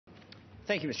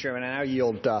Thank you, Mr. Chairman. I now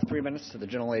yield 3 minutes to the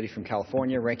gentlelady from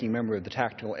California, Ranking Member of the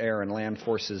Tactical Air and Land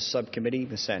Forces Subcommittee,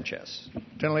 Ms. Sanchez.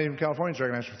 Gentlelady from California is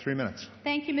recognized for 3 minutes.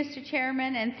 Thank you, Mr.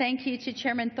 Chairman, and thank you to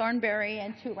Chairman Thornberry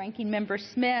and to Ranking Member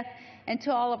Smith and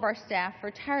to all of our staff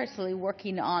for tirelessly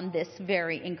working on this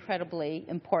very incredibly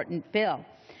important bill.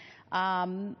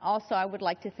 Also, I would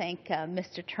like to thank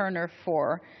Mr. Turner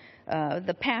for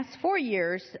the past 4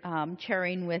 years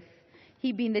chairing with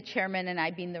he being the chairman and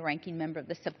I being the ranking member of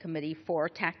the subcommittee for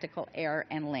Tactical Air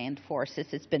and Land Forces.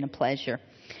 It's been a pleasure.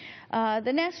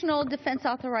 The National Defense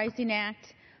Authorization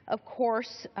Act, of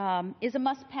course, is a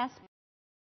must-pass,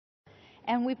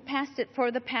 and we've passed it for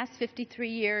the past 53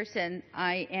 years, and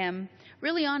I am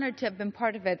really honored to have been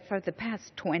part of it for the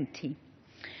past 20.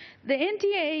 The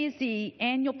NDAA is the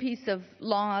annual piece of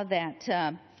law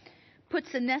that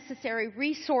puts the necessary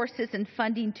resources and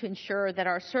funding to ensure that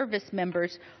our service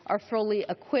members are fully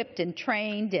equipped and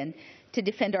trained and to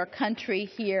defend our country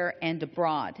here and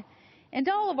abroad. And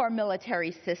all of our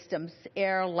military systems,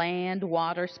 air, land,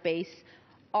 water, space,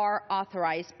 are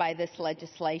authorized by this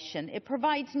legislation. It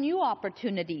provides new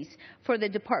opportunities for the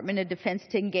Department of Defense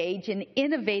to engage in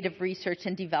innovative research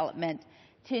and development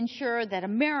to ensure that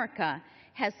America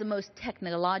has the most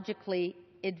technologically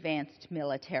advanced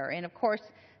military. And of course,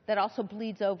 that also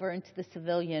bleeds over into the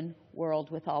civilian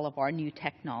world with all of our new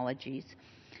technologies.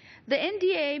 The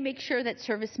NDAA makes sure that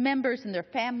service members and their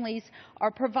families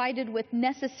are provided with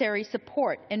necessary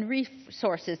support and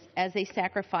resources as they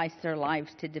sacrifice their lives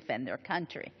to defend their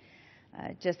country.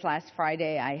 Just last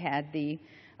Friday, I had the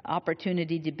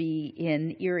opportunity to be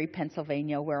in Erie,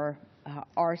 Pennsylvania, where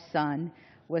our son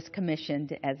was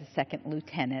commissioned as a second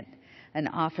lieutenant, an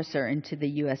officer into the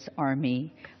U.S.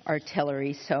 Army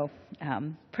Artillery. So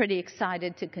pretty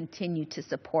excited to continue to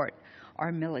support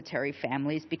our military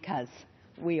families because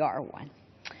we are one.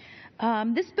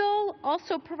 This bill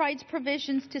also provides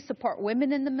provisions to support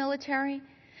women in the military,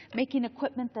 making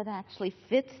equipment that actually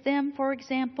fits them, for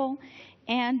example.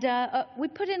 And we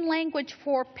put in language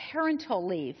for parental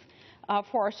leave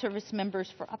for our service members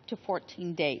for up to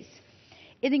 14 days.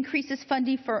 It increases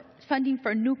funding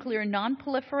for nuclear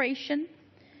nonproliferation,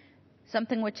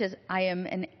 something which is I am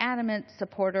an adamant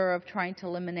supporter of trying to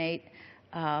eliminate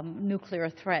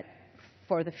nuclear threat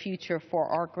for the future for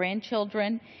our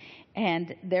grandchildren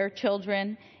and their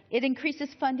children. It increases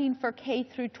funding for K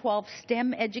through 12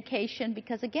 STEM education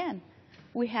because, again,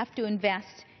 we have to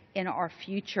invest in our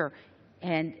future,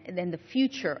 and then the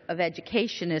future of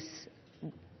education is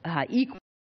equal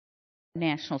to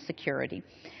national security.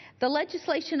 The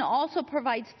legislation also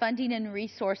provides funding and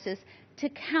resources to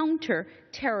counter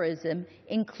terrorism,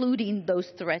 including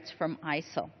those threats from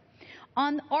ISIL.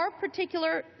 On our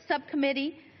particular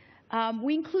subcommittee,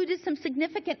 we included some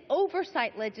significant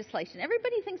oversight legislation.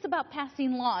 Everybody thinks about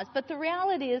passing laws, but the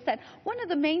reality is that one of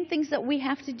the main things that we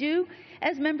have to do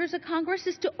as members of Congress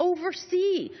is to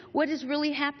oversee what is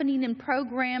really happening in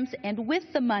programs and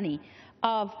with the money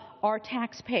of our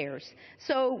taxpayers.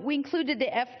 So we included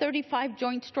the F-35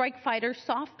 Joint Strike Fighter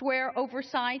software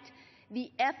oversight, the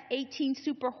F-18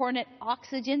 Super Hornet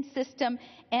oxygen system,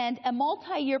 and a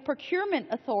multi-year procurement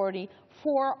authority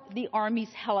for the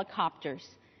Army's helicopters.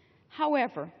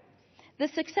 However, the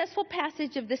successful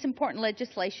passage of this important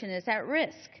legislation is at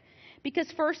risk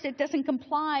because, first, it doesn't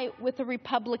comply with the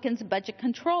Republicans' Budget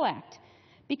Control Act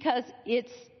because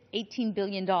it's $18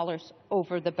 billion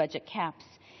over the budget caps.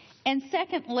 And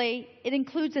secondly, it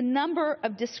includes a number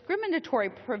of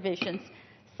discriminatory provisions,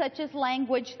 such as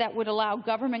language that would allow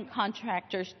government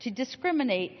contractors to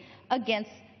discriminate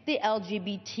against the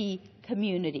LGBT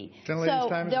community. So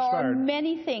there are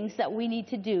many things that we need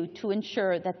to do to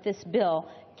ensure that this bill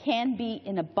can be,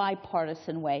 in a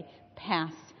bipartisan way,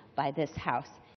 passed by this House.